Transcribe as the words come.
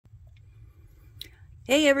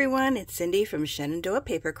Hey everyone, it's Cindy from Shenandoah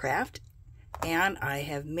Papercraft, and I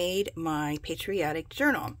have made my patriotic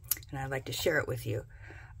journal, and I'd like to share it with you.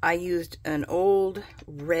 I used an old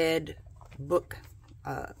red book,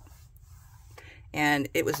 and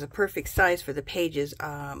it was the perfect size for the pages.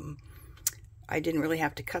 I didn't really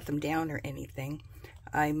have to cut them down or anything.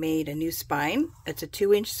 I made a new spine. It's a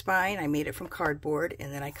 2-inch spine. I made it from cardboard,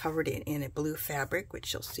 and then I covered it in a blue fabric,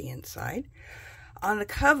 which you'll see inside. On the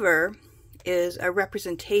cover is a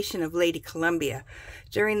representation of Lady Columbia.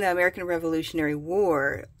 During the American Revolutionary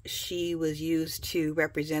War, she was used to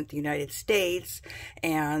represent the United States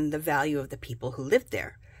and the value of the people who lived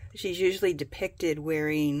there. She's usually depicted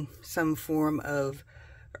wearing some form of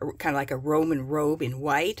kind of like a Roman robe in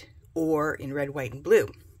white or in red, white, and blue.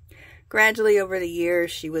 Gradually over the years,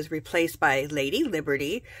 she was replaced by Lady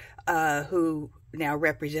Liberty, who now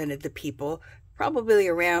represented the people. Probably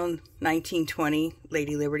around 1920,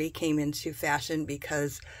 Lady Liberty came into fashion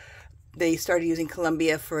because they started using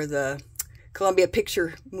Columbia for the Columbia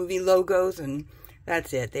Picture movie logos, and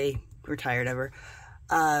that's it. They were tired of her.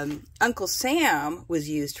 Uncle Sam was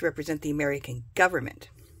used to represent the American government.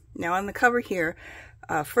 Now on the cover here,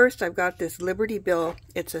 first I've got this Liberty Bell.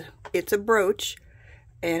 It's a brooch,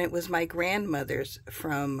 and it was my grandmother's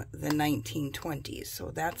from the 1920s, so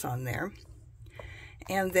that's on there.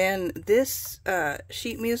 And then this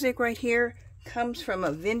sheet music right here comes from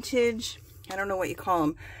a vintage, I don't know what you call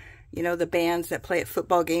them, you know, the bands that play at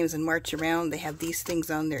football games and march around, they have these things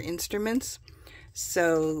on their instruments.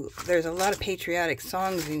 So there's a lot of patriotic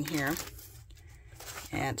songs in here,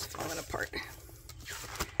 and it's falling apart.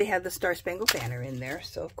 They had the Star Spangled Banner in there,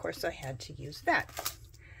 so of course I had to use that.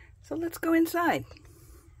 So let's go inside.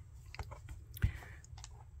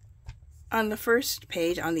 On the first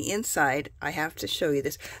page, on the inside, I have to show you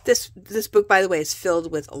this. This book, by the way, is filled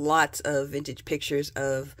with lots of vintage pictures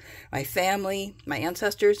of my family, my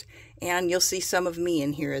ancestors, and you'll see some of me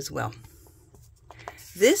in here as well.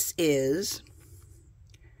 This is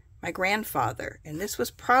my grandfather, and this was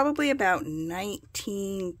probably about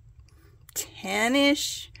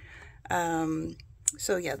 1910-ish.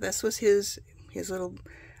 So yeah, this was his little,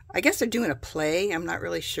 I guess they're doing a play, I'm not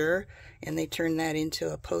really sure. And they turned that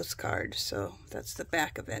into a postcard, so that's the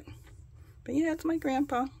back of it. But yeah, it's my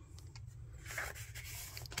grandpa.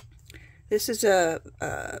 This is a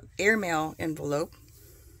airmail envelope,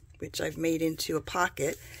 which I've made into a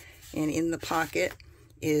pocket. And in the pocket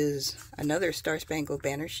is another Star Spangled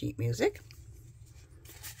Banner sheet music.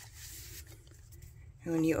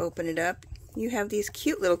 And when you open it up, you have these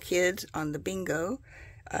cute little kids on the bingo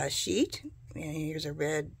sheet. And here's a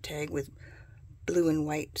red tag with blue and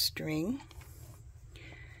white string.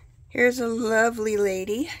 Here's a lovely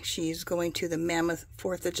lady. She's going to the Mammoth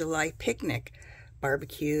 4th of July picnic.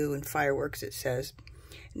 Barbecue and fireworks, it says.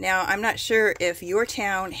 Now, I'm not sure if your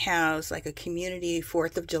town has like a community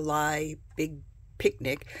 4th of July big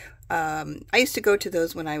picnic. I used to go to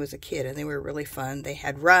those when I was a kid, and they were really fun. They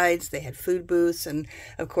had rides, they had food booths, and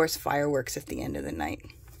of course fireworks at the end of the night.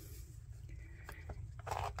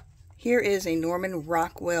 Here is a Norman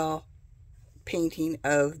Rockwell painting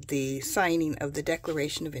of the signing of the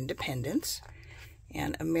Declaration of Independence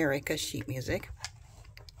and America sheet music.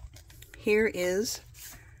 Here is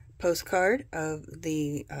a postcard of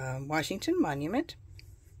the Washington Monument.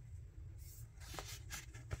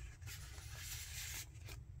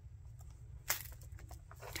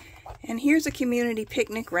 And here's a community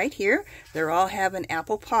picnic right here. They're all having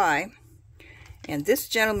apple pie. And this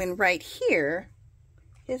gentleman right here,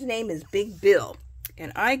 his name is Big Bill.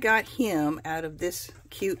 And I got him out of this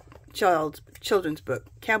cute children's book,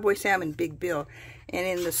 Cowboy Sam and Big Bill. And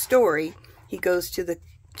in the story, he goes to the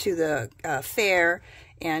fair,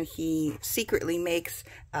 and he secretly makes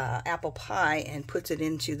apple pie and puts it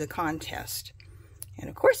into the contest. And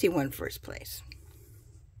of course, he won first place.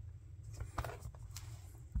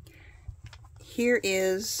 Here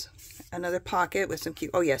is another pocket with some cute.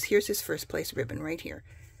 Oh yes, here's his first place ribbon right here.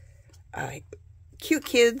 Cute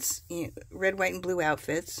kids, you know, red, white, and blue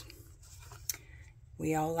outfits.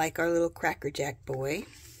 We all like our little Cracker Jack boy.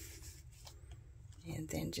 And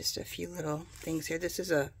then just a few little things here. This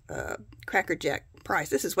is a Cracker Jack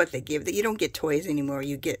prize. This is what they give. You don't get toys anymore.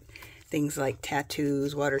 You get things like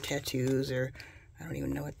tattoos, water tattoos, or I don't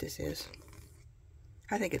even know what this is.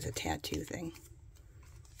 I think it's a tattoo thing.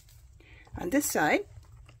 On this side,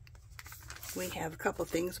 we have a couple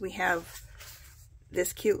things. We have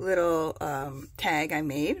this cute little tag I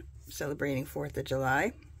made celebrating 4th of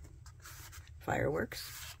July fireworks,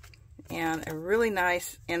 and a really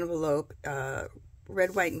nice envelope,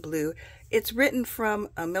 red, white, and blue. It's written from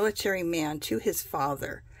a military man to his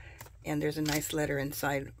father, and there's a nice letter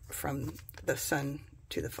inside from the son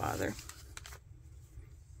to the father.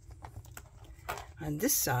 On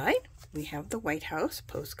this side, we have the White House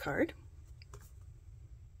postcard.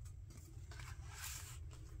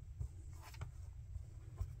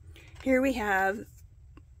 Here we have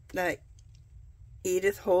the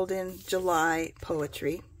Edith Holden July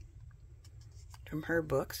poetry from her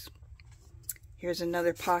books. Here's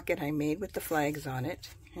another pocket I made with the flags on it,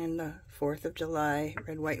 and the 4th of July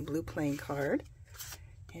red, white, and blue playing card,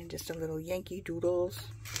 and just a little Yankee Doodles.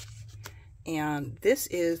 And this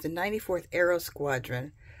is the 94th Aero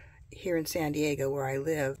Squadron here in San Diego where I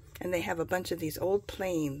live, and they have a bunch of these old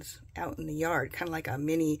planes out in the yard, kind of like a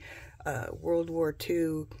mini World War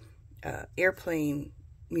II airplane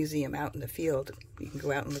museum out in the field. You can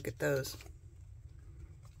go out and look at those.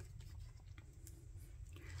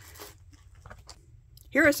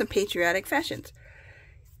 Here are some patriotic fashions.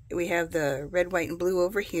 We have the red, white, and blue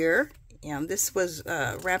over here, and this was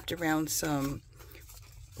wrapped around some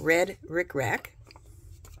red rickrack.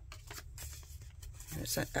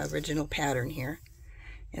 It's an original pattern here.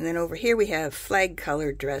 And then over here we have flag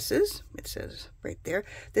colored dresses. It says right there.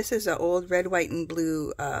 This is an old red, white, and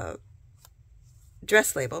blue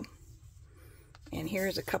dress label. And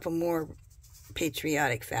here's a couple more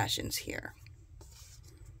patriotic fashions here.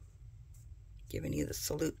 Giving you the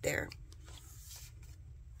salute there.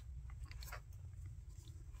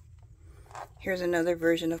 Here's another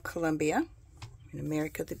version of Columbia in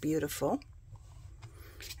America the Beautiful.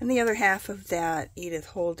 And the other half of that Edith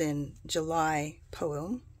Holden July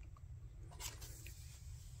poem.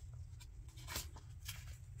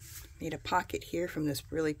 Made a pocket here from this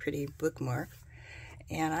really pretty bookmark.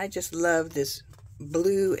 And I just love this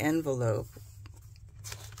blue envelope.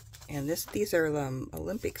 And these are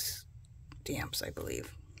Olympics stamps, I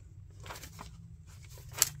believe.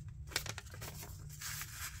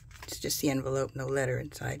 It's just the envelope, no letter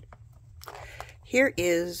inside. Here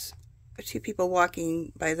is 2 people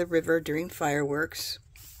walking by the river during fireworks,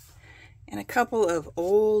 and a couple of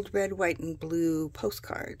old red, white, and blue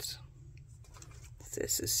postcards.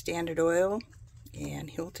 This is Standard Oil and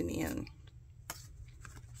Hilton Inn.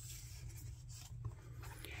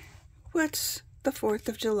 What's the 4th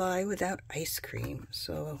of July without ice cream?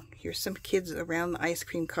 So here's some kids around the ice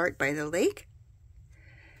cream cart by the lake.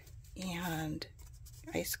 And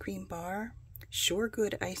ice cream bar, Sure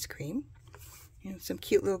Good ice cream. And some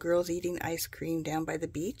cute little girls eating ice cream down by the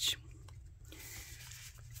beach.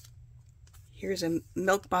 Here's a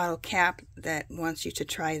milk bottle cap that wants you to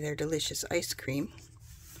try their delicious ice cream.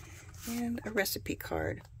 And a recipe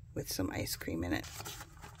card with some ice cream in it.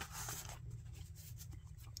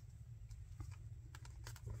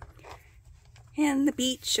 And the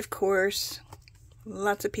beach, of course.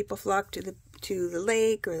 Lots of people flock to the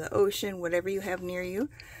lake or the ocean, whatever you have near you.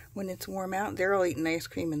 When it's warm out, they're all eating ice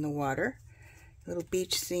cream in the water. Little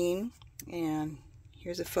beach scene. And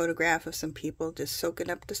here's a photograph of some people just soaking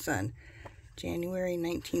up the sun. January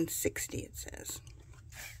 1960, it says.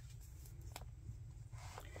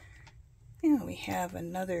 And we have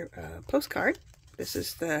another postcard. This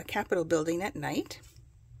is the Capitol building at night.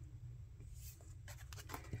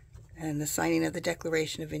 And the signing of the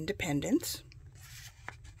Declaration of Independence.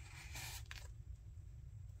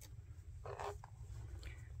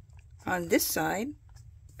 On this side,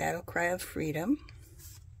 Battle Cry of Freedom.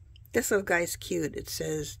 This little guy's cute. It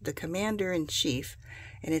says the Commander-in-Chief,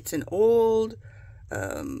 and it's an old,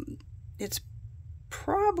 it's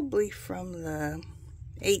probably from the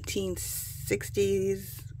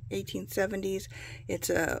 1860s, 1870s. It's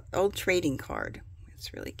an old trading card.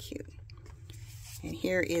 It's really cute. And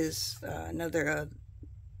here is another,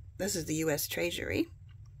 this is the U.S. Treasury.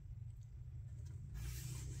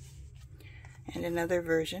 And another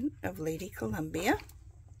version of Lady Columbia.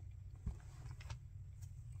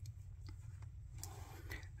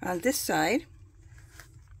 On this side,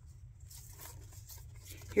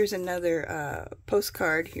 here's another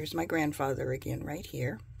postcard. Here's my grandfather again right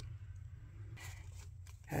here.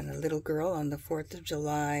 And a little girl on the 4th of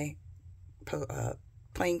July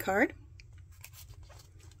playing card.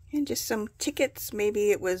 And just some tickets.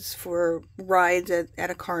 Maybe it was for rides at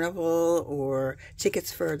a carnival or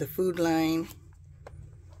tickets for the food line.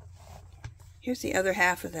 Here's the other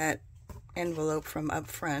half of that envelope from up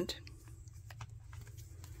front.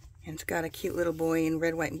 And it's got a cute little boy in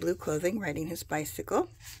red, white, and blue clothing riding his bicycle.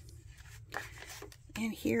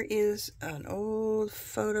 And here is an old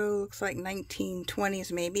photo, looks like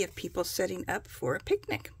 1920s maybe, of people setting up for a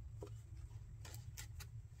picnic.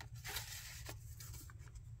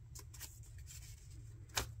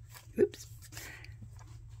 Oops.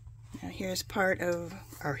 Now here's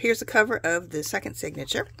here's the cover of the second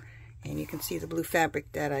signature. And you can see the blue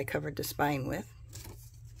fabric that I covered the spine with.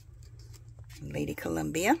 Lady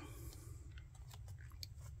Columbia.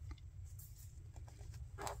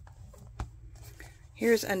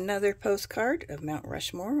 Here's another postcard of Mount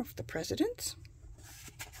Rushmore of the presidents.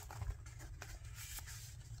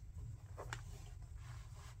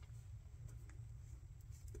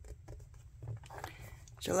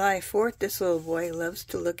 July 4th, this little boy loves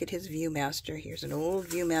to look at his Viewmaster. Here's an old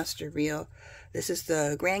Viewmaster reel. This is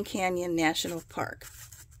the Grand Canyon National Park.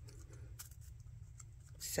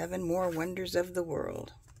 7 more wonders of the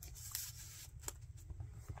world.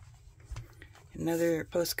 Another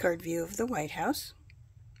postcard view of the White House.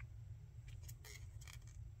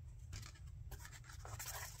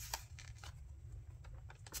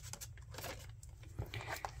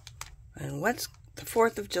 And what's the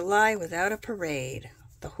 4th of July without a parade?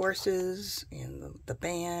 The horses and the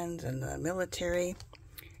bands and the military.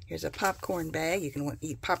 Here's a popcorn bag. You can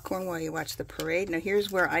eat popcorn while you watch the parade. Now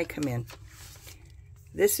here's where I come in.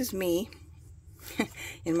 This is me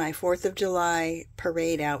in my 4th of July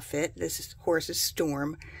parade outfit. This is Horse's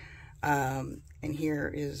Storm. And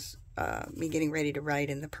here is me getting ready to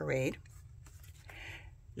ride in the parade.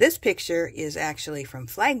 This picture is actually from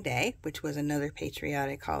Flag Day, which was another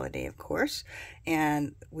patriotic holiday, of course.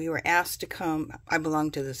 And we were asked to come. I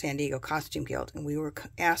belong to the San Diego Costume Guild, and we were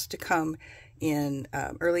asked to come in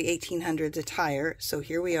early 1800s attire. So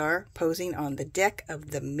here we are posing on the deck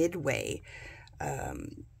of the Midway, a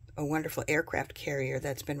wonderful aircraft carrier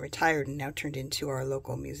that's been retired and now turned into our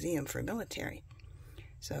local museum for military.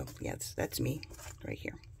 So yeah, that's me right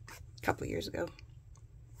here, a couple of years ago.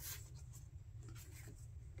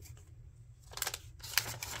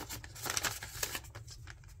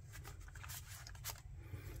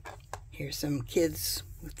 Here's some kids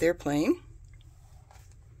with their plane.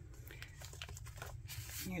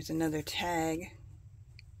 Here's another tag.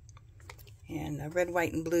 And a red,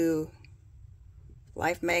 white, and blue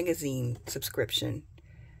Life magazine subscription.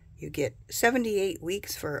 You get 78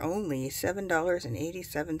 weeks for only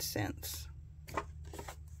 $7.87.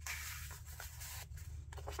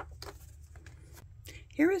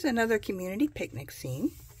 Here is another community picnic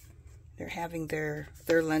scene. They're having their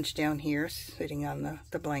lunch down here, sitting on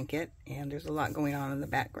the blanket, and there's a lot going on in the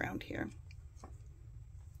background here.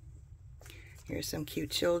 Here's some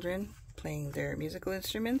cute children playing their musical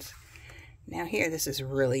instruments. Now here, this is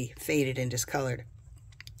really faded and discolored,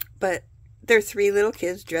 but they're 3 little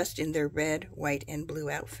kids dressed in their red, white, and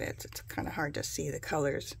blue outfits. It's kind of hard to see the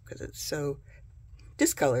colors because it's so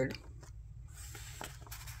discolored.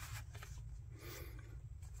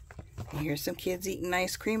 And here's some kids eating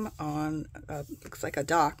ice cream on, looks like a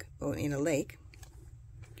dock in a lake.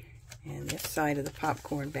 And this side of the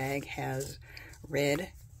popcorn bag has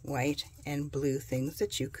red, white, and blue things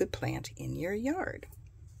that you could plant in your yard.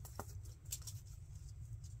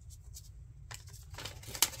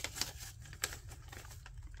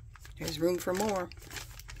 There's room for more.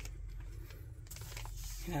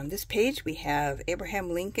 And on this page we have Abraham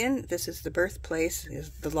Lincoln. This is the birthplace, is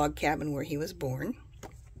the log cabin where he was born.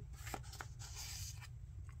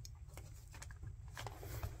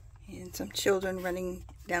 And some children running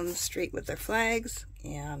down the street with their flags,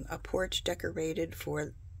 and a porch decorated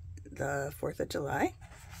for the 4th of July.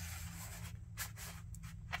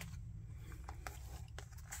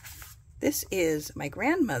 This is my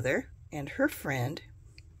grandmother and her friend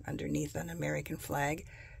underneath an American flag.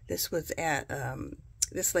 This was at,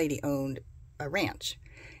 this lady owned a ranch,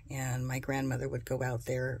 and my grandmother would go out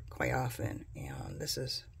there quite often, and this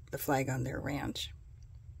is the flag on their ranch.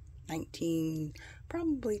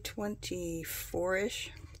 Probably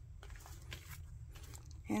 24-ish.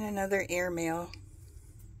 And another airmail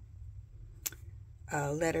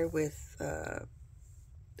letter with a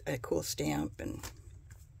cool stamp and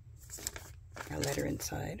a letter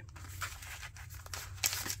inside.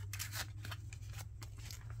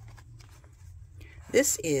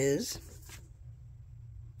 This is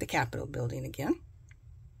the Capitol building again.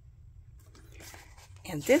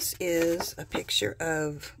 And this is a picture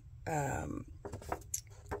of,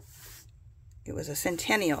 it was a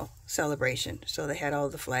centennial celebration. So they had all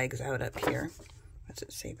the flags out up here. What's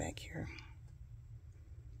it say back here?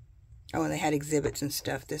 Oh, and they had exhibits and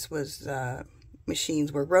stuff. This was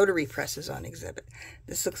machines were rotary presses on exhibit.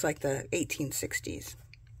 This looks like the 1860s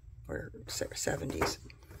or 70s.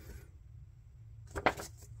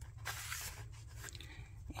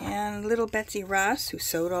 And little Betsy Ross, who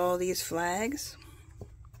sewed all these flags.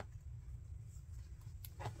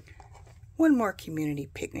 One more community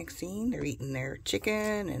picnic scene. They're eating their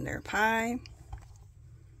chicken and their pie. In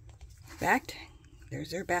fact, there's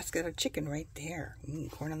their basket of chicken right there.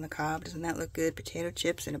 Corn on the cob, doesn't that look good? Potato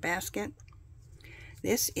chips in a basket.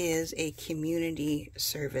 This is a community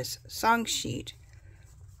service song sheet.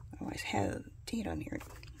 Oh, I had a date on here,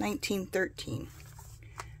 1913.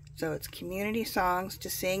 So it's community songs to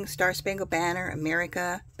sing, Star Spangled Banner,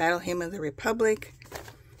 America, Battle Hymn of the Republic,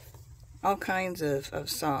 all kinds of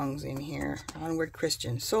songs in here. Onward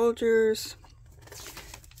Christian Soldiers,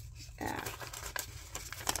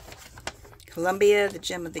 Columbia, the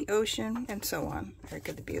Gem of the Ocean, and so on.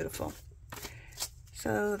 Erica the Beautiful.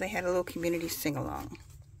 So they had a little community sing-along.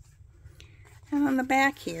 And on the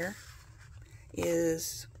back here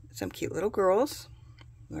is some cute little girls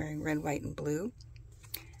wearing red, white, and blue.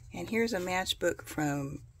 And here's a matchbook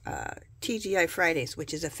from TGI Fridays,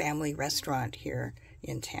 which is a family restaurant here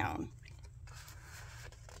in town.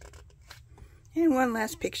 And one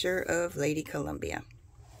last picture of Lady Columbia.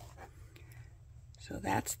 So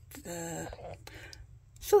that's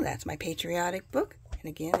my patriotic book. And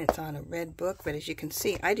again, it's on a red book, but as you can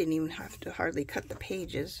see, I didn't even have to hardly cut the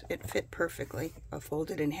pages. It fit perfectly. I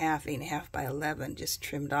folded in half, 8.5 by 11, just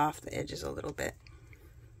trimmed off the edges a little bit.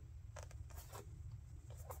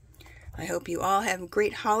 I hope you all have a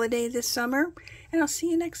great holiday this summer, and I'll see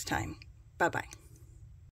you next time. Bye-bye.